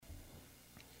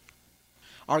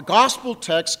Our gospel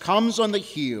text comes on the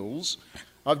heels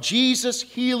of Jesus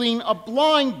healing a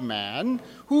blind man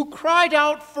who cried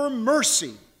out for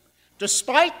mercy,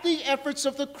 despite the efforts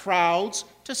of the crowds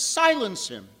to silence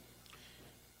him.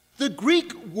 The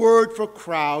Greek word for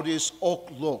crowd is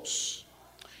oklos.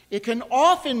 It can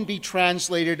often be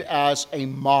translated as a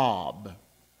mob,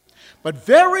 but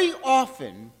very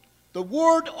often the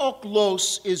word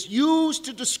oklos is used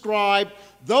to describe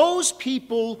those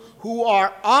people who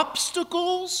are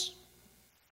obstacles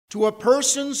to a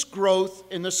person's growth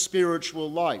in the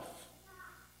spiritual life.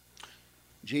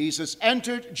 Jesus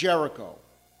entered Jericho.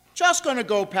 Just going to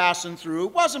go passing through,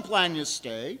 wasn't planning to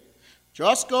stay,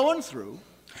 just going through.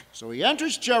 So he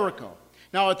enters Jericho.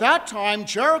 Now at that time,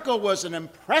 Jericho was an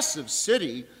impressive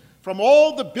city from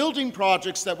all the building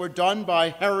projects that were done by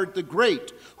Herod the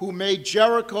Great, who made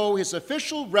Jericho his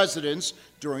official residence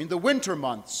during the winter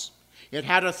months. It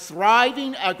had a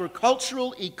thriving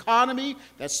agricultural economy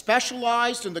that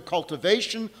specialized in the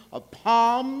cultivation of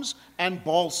palms and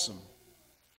balsam.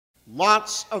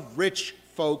 Lots of rich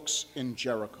folks in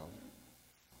Jericho.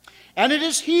 And it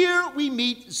is here we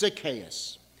meet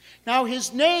Zacchaeus. Now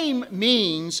his name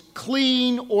means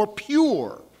clean or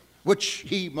pure, which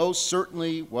he most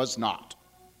certainly was not.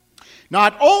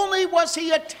 Not only was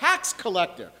he a tax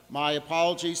collector, my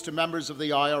apologies to members of the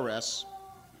IRS,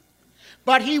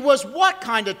 but he was what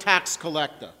kind of tax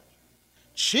collector?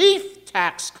 Chief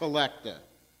tax collector.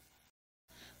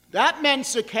 That meant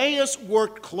Zacchaeus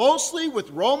worked closely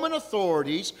with Roman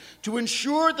authorities to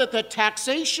ensure that the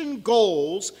taxation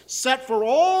goals set for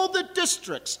all the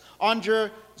districts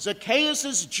under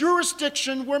Zacchaeus'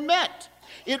 jurisdiction were met.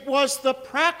 It was the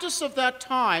practice of that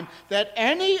time that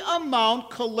any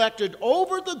amount collected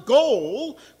over the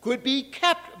goal could be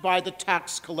kept by the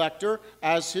tax collector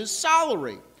as his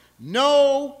salary.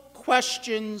 No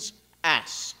questions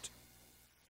asked.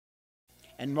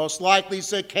 And most likely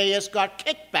Zacchaeus got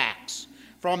kickbacks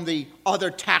from the other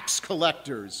tax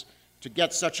collectors to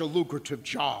get such a lucrative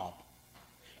job.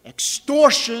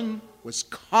 Extortion was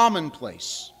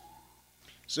commonplace.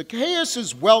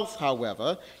 Zacchaeus' wealth,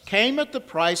 however, came at the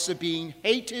price of being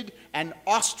hated and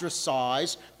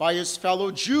ostracized by his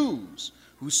fellow Jews,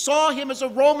 who saw him as a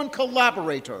Roman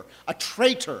collaborator, a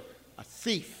traitor, a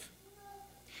thief.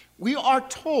 We are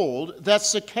told that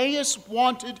Zacchaeus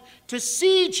wanted to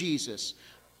see Jesus,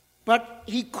 but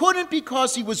he couldn't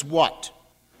because he was what?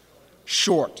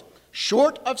 Short.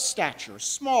 Short of stature,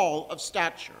 small of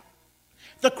stature.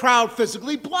 The crowd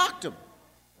physically blocked him.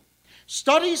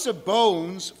 Studies of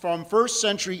bones from 1st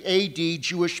century AD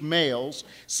Jewish males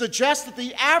suggest that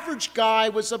the average guy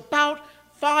was about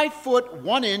 5 foot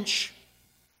 1 inch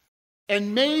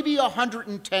and maybe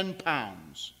 110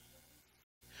 pounds.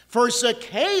 For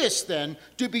Zacchaeus, then,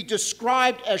 to be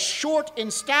described as short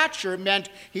in stature meant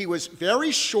he was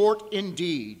very short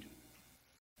indeed.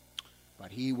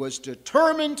 But he was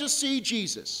determined to see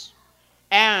Jesus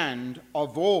and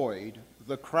avoid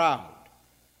the crowd.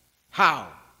 How?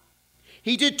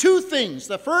 He did 2 things.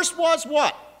 The first was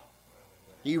what?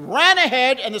 He ran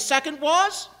ahead, and the second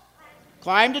was?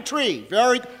 Climbed a tree.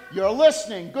 You're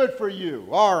listening. Good for you.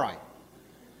 All right.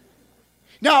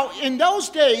 Now, in those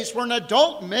days, for an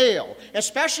adult male,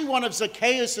 especially one of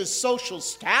Zacchaeus' social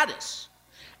status,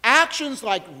 actions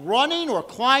like running or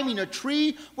climbing a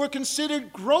tree were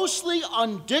considered grossly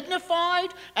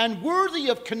undignified and worthy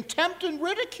of contempt and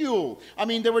ridicule. I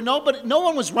mean, no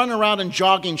one was running around in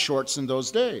jogging shorts in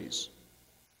those days.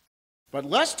 But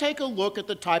let's take a look at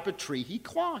the type of tree he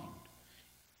climbed.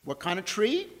 What kind of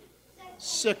tree?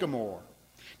 Sycamore.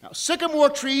 Now, sycamore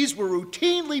trees were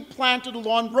routinely planted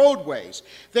along roadways.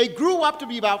 They grew up to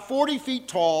be about 40 feet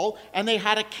tall, and they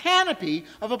had a canopy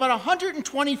of about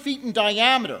 120 feet in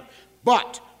diameter,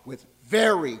 but with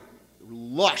very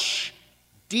lush,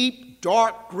 deep,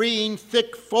 dark green,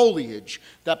 thick foliage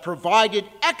that provided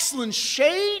excellent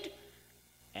shade,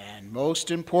 and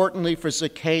most importantly for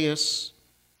Zacchaeus,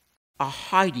 a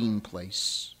hiding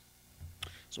place.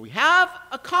 So we have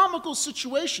a comical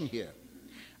situation here.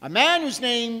 A man whose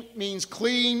name means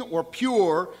clean or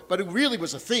pure, but who really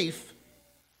was a thief,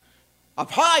 of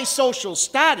high social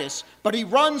status, but he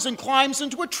runs and climbs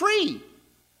into a tree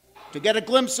to get a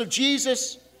glimpse of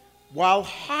Jesus while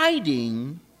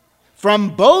hiding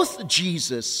from both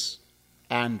Jesus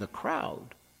and the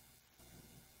crowd.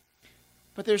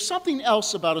 But there's something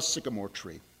else about a sycamore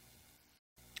tree.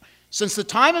 Since the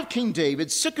time of King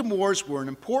David, sycamores were an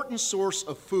important source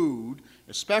of food,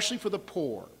 especially for the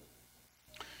poor.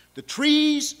 The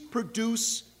trees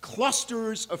produce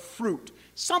clusters of fruit,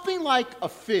 something like a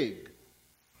fig,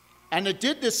 and it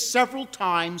did this several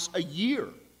times a year.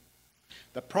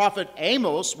 The prophet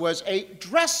Amos was a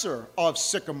dresser of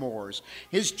sycamores.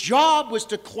 His job was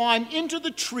to climb into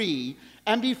the tree,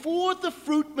 and before the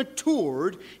fruit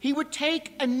matured, he would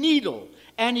take a needle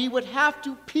and he would have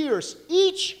to pierce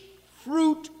each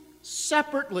fruit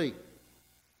separately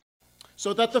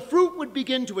so that the fruit would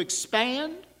begin to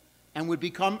expand and would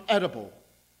become edible.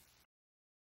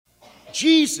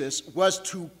 Jesus was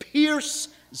to pierce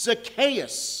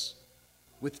Zacchaeus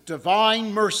with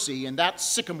divine mercy in that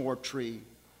sycamore tree,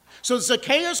 so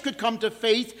Zacchaeus could come to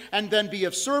faith and then be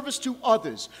of service to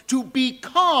others, to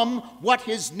become what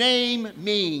his name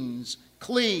means: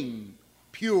 clean,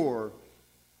 pure.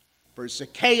 For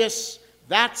Zacchaeus,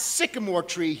 that sycamore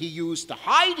tree he used to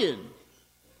hide in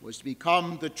was to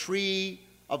become the tree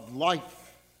of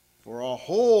life for a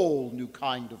whole new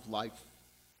kind of life.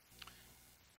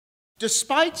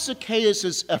 Despite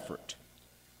Zacchaeus' effort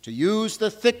to use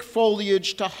the thick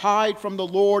foliage to hide from the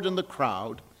Lord in the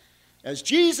crowd, as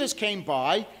Jesus came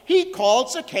by, he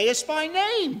called Zacchaeus by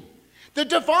name. The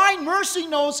divine mercy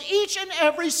knows each and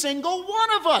every single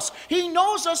one of us. He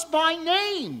knows us by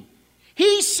name.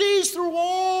 He sees through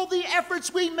all the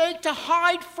efforts we make to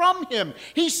hide from him.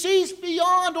 He sees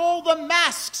beyond all the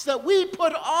masks that we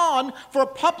put on for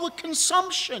public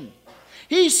consumption.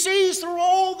 He sees through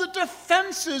all the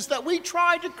defenses that we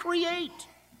try to create.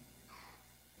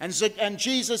 And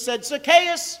Jesus said,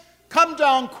 "Zacchaeus, come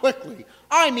down quickly.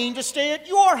 I mean to stay at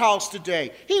your house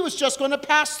today." He was just going to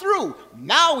pass through.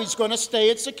 Now he's going to stay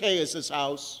at Zacchaeus'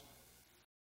 house.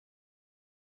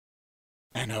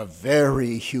 And a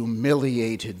very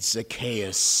humiliated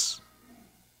Zacchaeus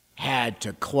had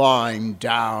to climb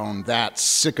down that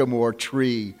sycamore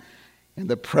tree in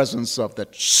the presence of the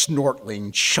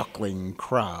snortling, chuckling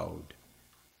crowd.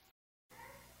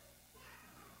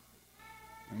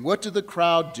 And what did the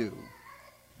crowd do?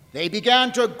 They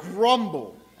began to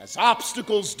grumble, as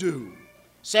obstacles do,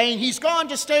 saying, "He's gone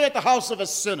to stay at the house of a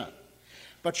sinner."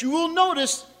 But you will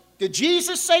notice, did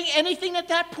Jesus say anything at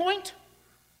that point?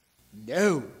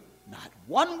 No, not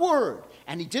one word,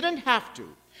 and he didn't have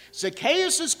to.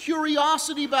 Zacchaeus'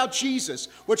 curiosity about Jesus,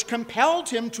 which compelled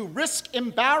him to risk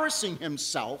embarrassing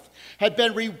himself, had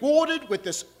been rewarded with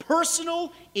this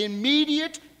personal,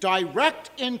 immediate,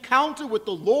 direct encounter with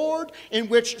the Lord, in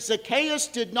which Zacchaeus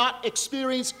did not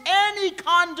experience any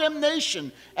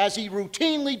condemnation as he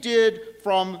routinely did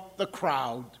from the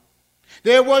crowd.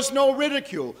 There was no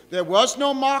ridicule, there was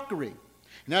no mockery.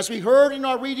 And as we heard in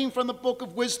our reading from the book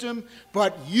of wisdom,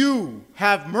 "But you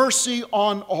have mercy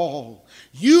on all.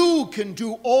 You can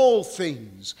do all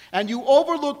things, and you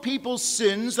overlook people's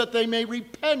sins that they may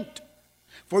repent.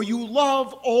 For you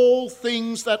love all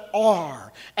things that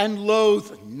are, and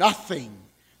loathe nothing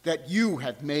that you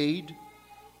have made."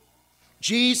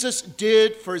 Jesus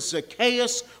did for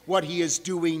Zacchaeus what he is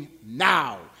doing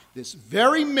now, this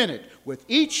very minute, with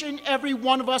each and every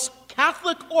one of us,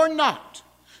 Catholic or not,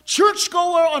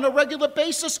 churchgoer on a regular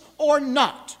basis or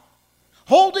not,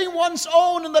 holding one's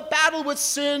own in the battle with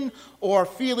sin or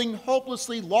feeling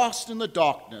hopelessly lost in the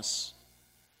darkness.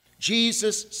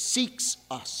 Jesus seeks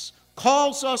us,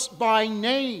 calls us by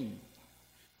name,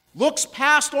 looks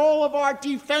past all of our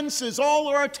defenses, all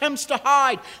our attempts to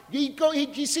hide.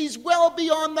 He sees well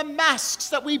beyond the masks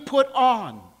that we put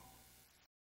on.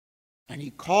 And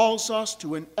he calls us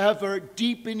to an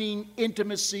ever-deepening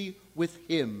intimacy with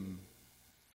him.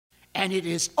 And it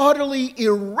is utterly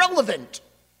irrelevant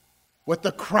what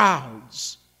the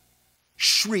crowds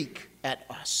shriek at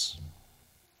us.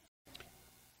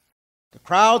 The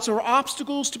crowds are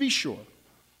obstacles, to be sure,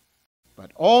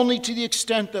 but only to the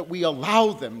extent that we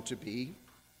allow them to be.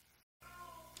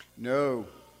 No,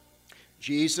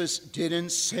 Jesus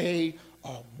didn't say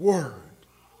a word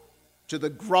to the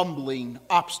grumbling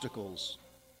obstacles,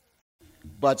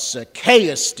 but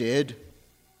Zacchaeus did.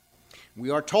 We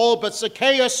are told, "But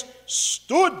Zacchaeus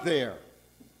stood there."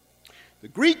 The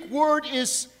Greek word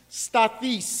is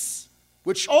stathis,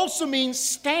 which also means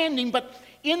standing, but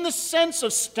in the sense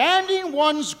of standing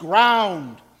one's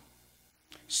ground,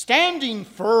 standing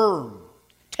firm,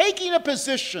 taking a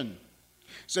position.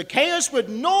 Zacchaeus would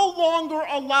no longer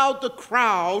allow the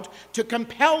crowd to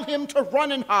compel him to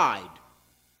run and hide.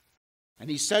 And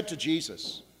he said to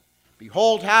Jesus,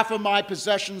 "Behold, half of my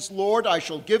possessions, Lord, I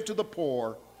shall give to the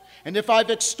poor. And if I've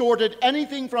extorted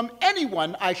anything from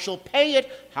anyone, I shall pay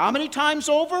it." How many times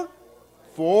over?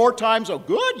 4 times. Oh,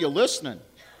 good, you're listening.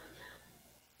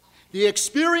 The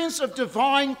experience of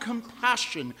divine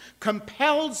compassion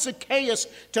compelled Zacchaeus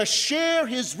to share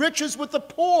his riches with the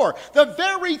poor, the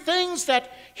very things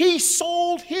that he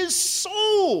sold his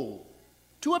soul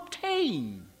to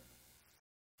obtain.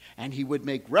 and he would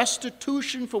make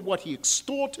restitution for what he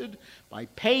extorted by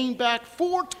paying back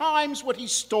 4 times what he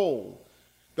stole,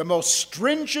 the most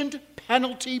stringent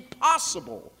penalty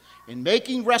possible in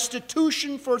making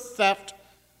restitution for theft,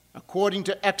 according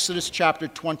to Exodus chapter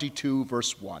 22,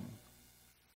 verse 1.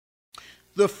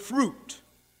 The fruit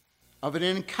of an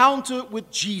encounter with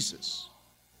Jesus,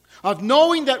 of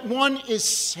knowing that one is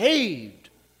saved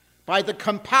by the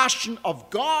compassion of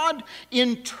God,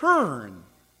 in turn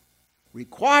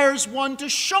requires one to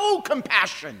show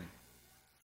compassion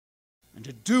and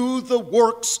to do the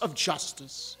works of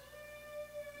justice.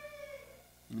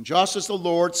 And just as the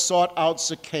Lord sought out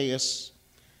Zacchaeus,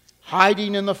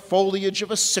 hiding in the foliage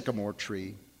of a sycamore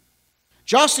tree,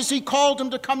 just as he called him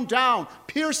to come down,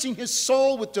 piercing his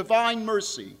soul with divine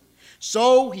mercy,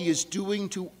 so he is doing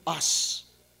to us,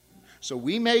 so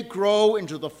we may grow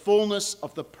into the fullness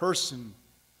of the person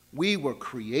we were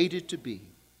created to be.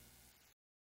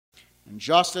 And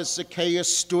just as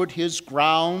Zacchaeus stood his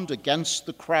ground against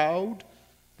the crowd,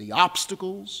 the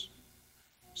obstacles,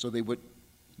 so they would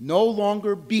no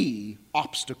longer be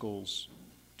obstacles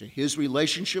to his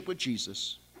relationship with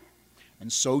Jesus,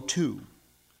 and so too,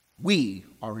 we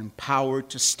are empowered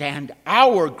to stand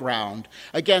our ground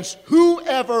against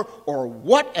whoever or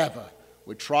whatever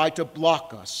would try to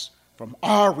block us from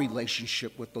our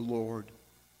relationship with the Lord.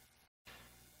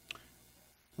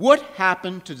 What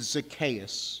happened to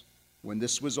Zacchaeus when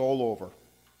this was all over?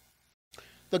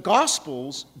 The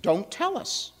Gospels don't tell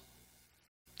us.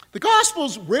 The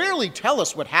Gospels rarely tell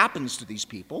us what happens to these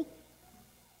people.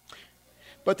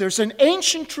 But there's an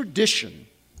ancient tradition.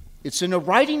 It's in a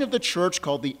writing of the church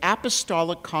called the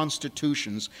Apostolic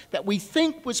Constitutions that we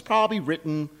think was probably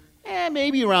written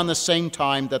maybe around the same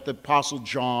time that the Apostle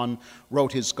John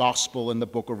wrote his Gospel in the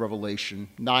book of Revelation,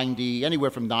 anywhere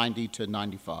from 90 to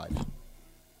 95.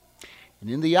 And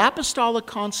in the Apostolic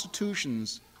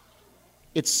Constitutions,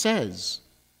 it says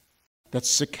that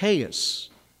Zacchaeus,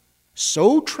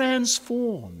 so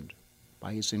transformed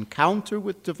by his encounter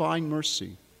with divine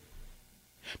mercy,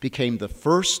 became the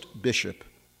first bishop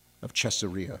of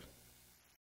Caesarea.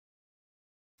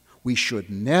 We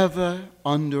should never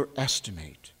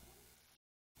underestimate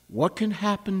what can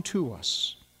happen to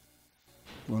us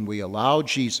when we allow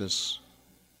Jesus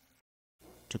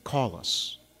to call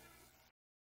us,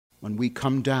 when we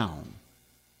come down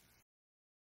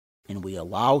and we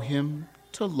allow him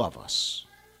to love us.